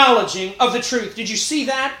the acknowledging of the truth." Did you see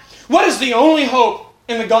that? What is the only hope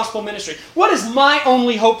in the gospel ministry? What is my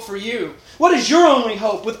only hope for you? What is your only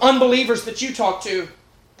hope with unbelievers that you talk to?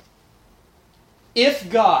 If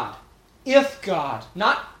God,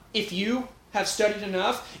 not if you have studied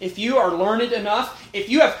enough, if you are learned enough, if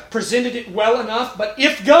you have presented it well enough, but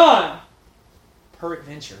if God,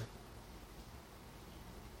 peradventure,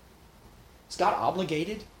 is God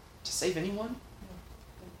obligated to save anyone?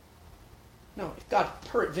 No, if God,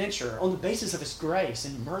 peradventure, on the basis of His grace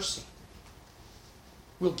and mercy,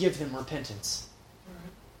 will give them repentance.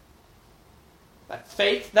 That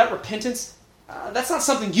faith, that repentance, that's not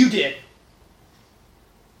something you did.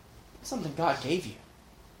 It's something God gave you.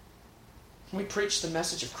 When we preach the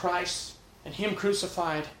message of Christ and Him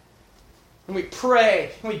crucified, and we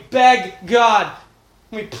pray, and we beg God,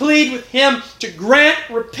 and we plead with Him to grant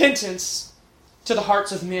repentance to the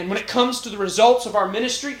hearts of men. When it comes to the results of our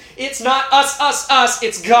ministry, it's not us,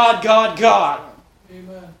 it's God, God, God.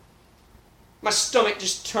 Amen. My stomach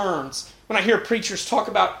just turns when I hear preachers talk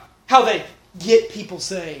about how they get people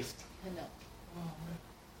saved. I know. Oh, man.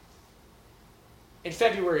 In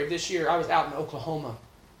February of this year, I was out in Oklahoma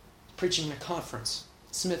preaching in a conference,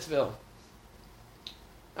 Smithville.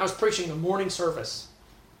 I was preaching the morning service.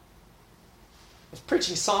 I was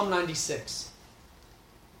preaching Psalm 96.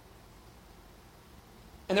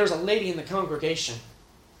 And there was a lady in the congregation.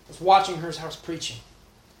 I was watching her as I was preaching.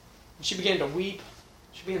 And she began to weep.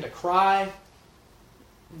 She began to cry.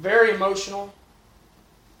 Very emotional.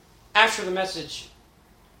 After the message,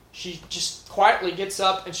 she just quietly gets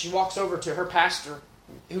up and she walks over to her pastor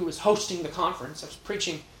who was hosting the conference. I was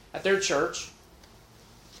preaching at their church.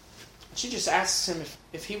 She just asks him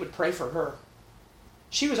if he would pray for her.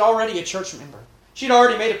 She was already a church member. She'd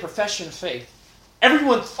already made a profession of faith.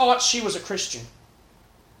 Everyone thought she was a Christian.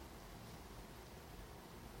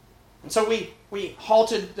 And so we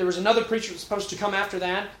halted. There was another preacher who was supposed to come after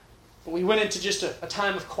that. But we went into just a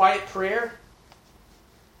time of quiet prayer.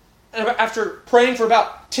 And after praying for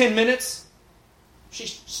about 10 minutes, she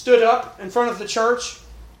stood up in front of the church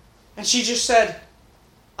and she just said,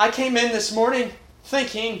 "I came in this morning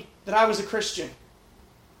thinking that I was a Christian.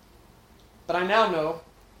 But I now know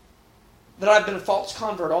that I've been a false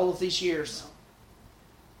convert all of these years.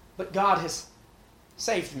 But God has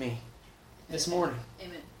saved me this morning."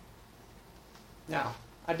 Amen. Now,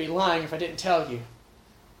 I'd be lying if I didn't tell you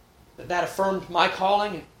that affirmed my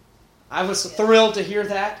calling. And I was thrilled to hear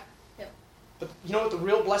that. Yep. But you know what the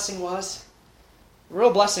real blessing was? The real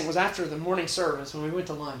blessing was after the morning service when we went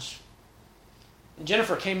to lunch. And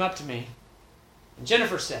Jennifer came up to me. And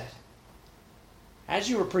Jennifer said, "As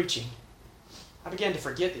you were preaching, I began to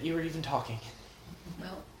forget that you were even talking."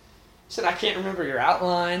 Well, She said, "I can't remember your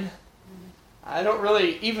outline. I don't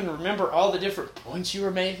really even remember all the different points you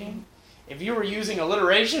were making. If you were using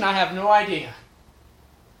alliteration, I have no idea.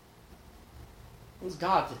 It was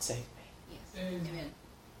God that saved me." yes. Amen.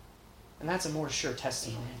 And that's a more sure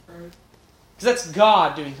testimony. Right. Because that's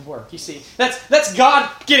God doing the work, you see. That's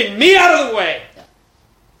God getting me out of the way. Yeah.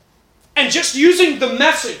 And just using the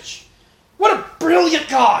message. What a brilliant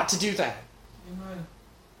God to do that. Amen.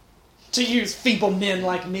 To use feeble men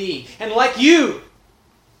like me and like you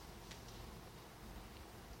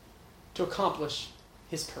to accomplish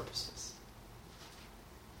His purposes.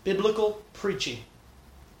 Biblical preaching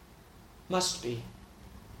must be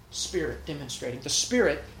Spirit demonstrating. The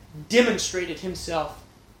Spirit demonstrated himself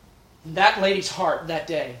in that lady's heart that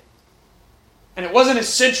day. And it wasn't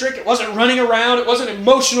eccentric, it wasn't running around, it wasn't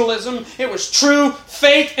emotionalism. It was true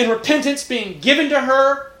faith and repentance being given to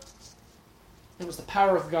her. It was the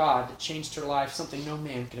power of God that changed her life, something no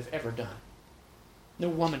man could have ever done. No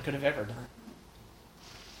woman could have ever done.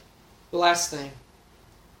 The last thing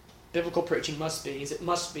biblical preaching must be is it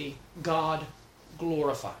must be God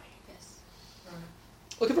glorifying. Yes.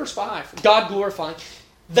 Look at verse 5. God glorifying.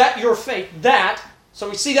 That your faith, that, so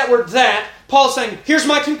we see that word that, Paul's saying, here's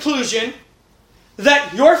my conclusion,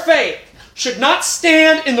 that your faith should not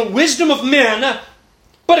stand in the wisdom of men,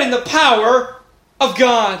 but in the power of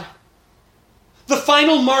God. The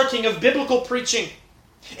final marking of biblical preaching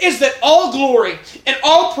is that all glory and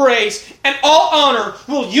all praise and all honor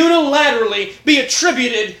will unilaterally be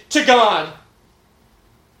attributed to God.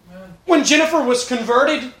 Amen. When Jennifer was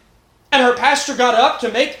converted and her pastor got up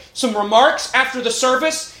to make some remarks after the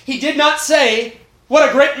service, he did not say, what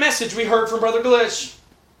a great message we heard from Brother Glish.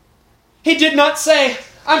 He did not say,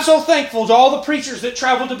 I'm so thankful to all the preachers that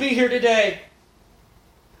traveled to be here today.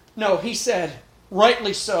 No, he said,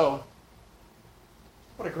 rightly so.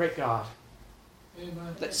 What a great God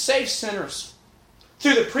Amen. that saves sinners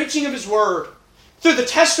through the preaching of His Word, through the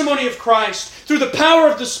testimony of Christ, through the power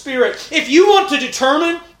of the Spirit. If you want to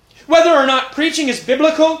determine whether or not preaching is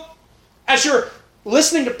biblical, as you're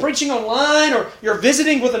listening to preaching online or you're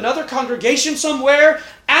visiting with another congregation somewhere,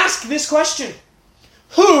 ask this question.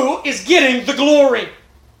 Who is getting the glory?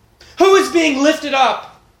 Who is being lifted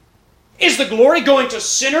up? Is the glory going to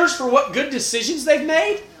sinners for what good decisions they've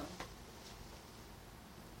made? No.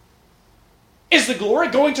 Is the glory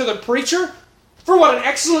going to the preacher for what an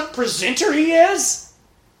excellent presenter he is?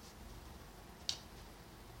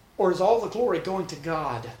 Or is all the glory going to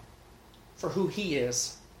God for who He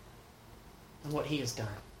is and what He has done?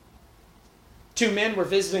 Two men were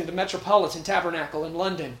visiting the Metropolitan Tabernacle in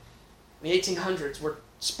London in the 1800s where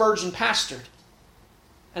Spurgeon pastored.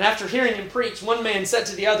 And after hearing him preach, one man said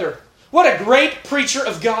to the other, what a great preacher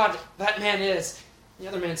of God that man is. The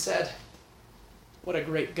other man said, what a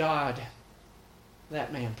great God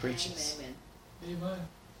that man preaches. Amen. Amen.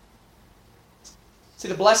 See,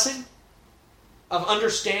 the blessing of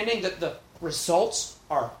understanding that the results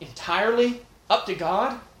are entirely up to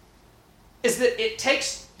God is that it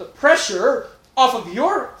takes the pressure off of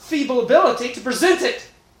your feeble ability to present it.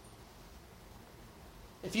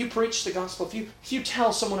 If you preach the gospel, if you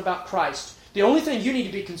tell someone about Christ, the only thing you need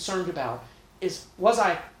to be concerned about is, was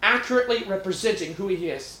I accurately representing who He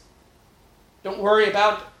is? Don't worry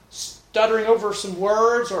about stuttering over some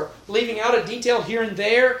words or leaving out a detail here and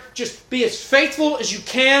there. Just be as faithful as you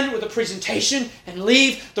can with the presentation and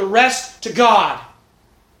leave the rest to God.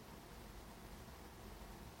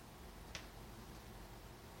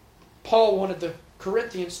 Paul wanted the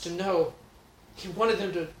Corinthians to know, he wanted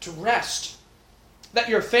them to rest. That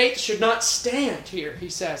your faith should not stand here, he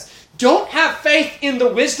says. Don't have faith in the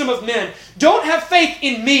wisdom of men. Don't have faith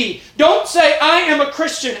in me. Don't say, I am a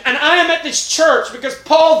Christian and I am at this church because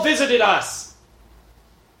Paul visited us.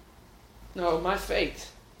 No, my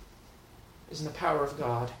faith is in the power of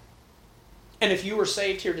God. And if you were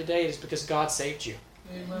saved here today, it is because God saved you.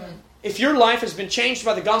 Amen. If your life has been changed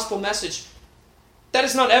by the gospel message, that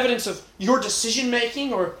is not evidence of your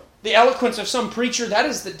decision-making or the eloquence of some preacher. That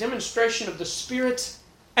is the demonstration of the Spirit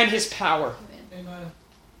and His power. Amen. Amen.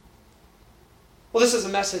 Well, this is a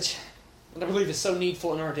message that I believe is so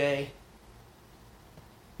needful in our day.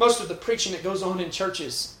 Most of the preaching that goes on in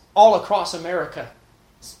churches all across America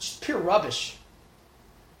is just pure rubbish.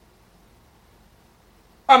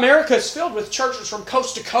 America is filled with churches from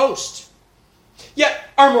coast to coast. Yet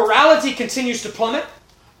our morality continues to plummet.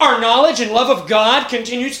 Our knowledge and love of God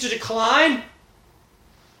continues to decline.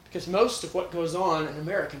 Because most of what goes on in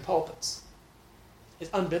American pulpits is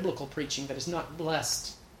unbiblical preaching that is not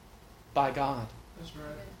blessed by God. That's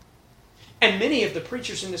right. And many of the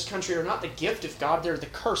preachers in this country are not the gift of God, they're the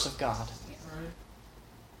curse of God.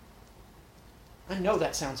 Right. I know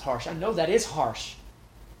that sounds harsh. I know that is harsh.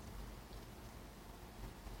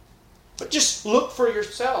 But just look for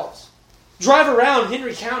yourselves. Drive around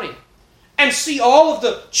Henry County and see all of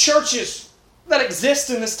the churches that exist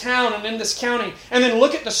in this town and in this county, and then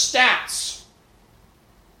look at the stats.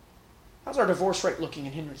 How's our divorce rate looking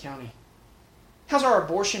in Henry County? How's our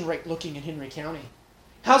abortion rate looking in Henry County?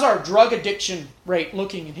 How's our drug addiction rate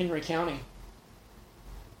looking in Henry County?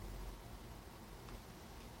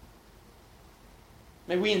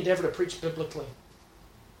 May we endeavor to preach biblically.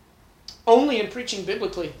 Only in preaching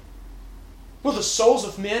biblically will the souls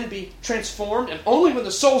of men be transformed, and only when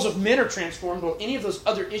the souls of men are transformed will any of those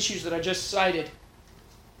other issues that I just cited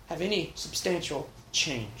have any substantial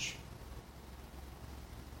change.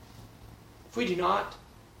 If we do not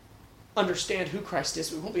understand who Christ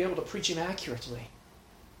is, we won't be able to preach Him accurately.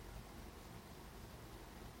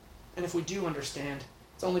 And if we do understand,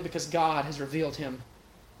 it's only because God has revealed Him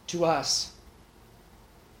to us.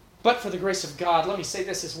 But for the grace of God, let me say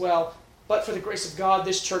this as well, but for the grace of God,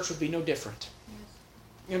 this church would be no different. Yes.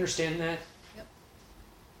 You understand that? Yep.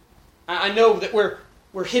 I know that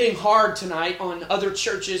we're hitting hard tonight on other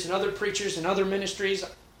churches and other preachers and other ministries.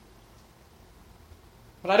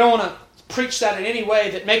 But I don't want to preach that in any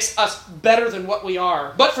way that makes us better than what we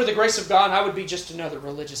are. But for the grace of God, I would be just another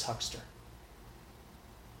religious huckster.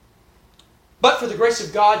 But for the grace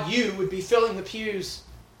of God, you would be filling the pews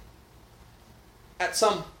at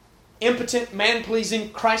some impotent,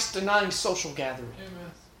 man-pleasing, Christ-denying social gathering.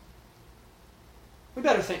 Amen. We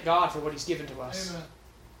better thank God for what He's given to us. Amen.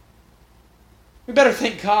 We better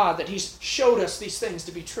thank God that He's showed us these things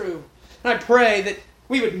to be true. And I pray that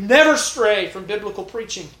we would never stray from biblical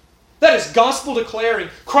preaching. That is gospel declaring,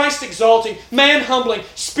 Christ exalting, man humbling,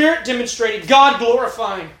 Spirit demonstrating, God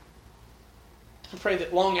glorifying. I pray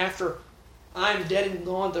that long after I'm dead and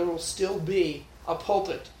gone, there will still be a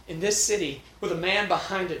pulpit in this city with a man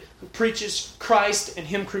behind it who preaches Christ and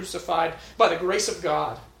Him crucified by the grace of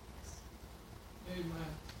God. Amen.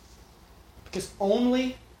 Because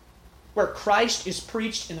only where Christ is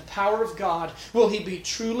preached in the power of God will He be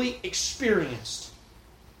truly experienced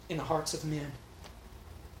in the hearts of men.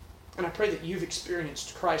 And I pray that you've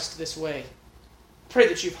experienced Christ this way. I pray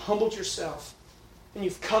that you've humbled yourself and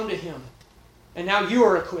you've come to Him. And now you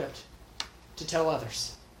are equipped to tell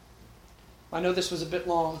others. I know this was a bit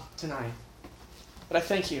long tonight, but I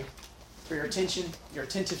thank you for your attention, your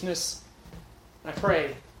attentiveness. And I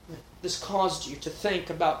pray that this caused you to think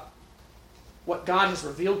about what God has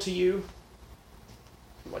revealed to you,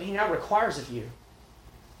 and what He now requires of you.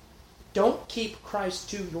 Don't keep Christ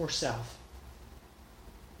to yourself.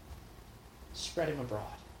 Spread Him abroad.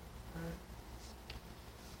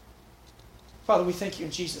 Father, we thank You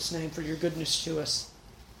in Jesus' name for Your goodness to us.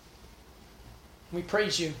 We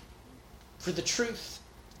praise You for the truth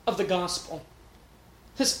of the gospel,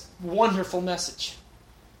 this wonderful message,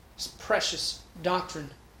 this precious doctrine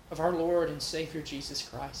of our Lord and Savior Jesus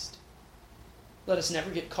Christ. Let us never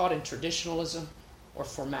get caught in traditionalism or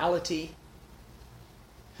formality.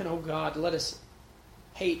 And oh God, let us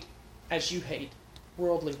hate as You hate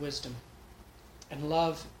worldly wisdom and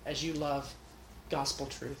love as You love gospel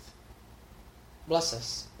truth. Bless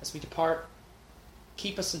us as we depart.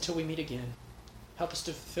 Keep us until we meet again. Help us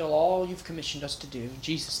to fulfill all You've commissioned us to do. In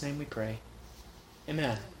Jesus' name we pray.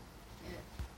 Amen.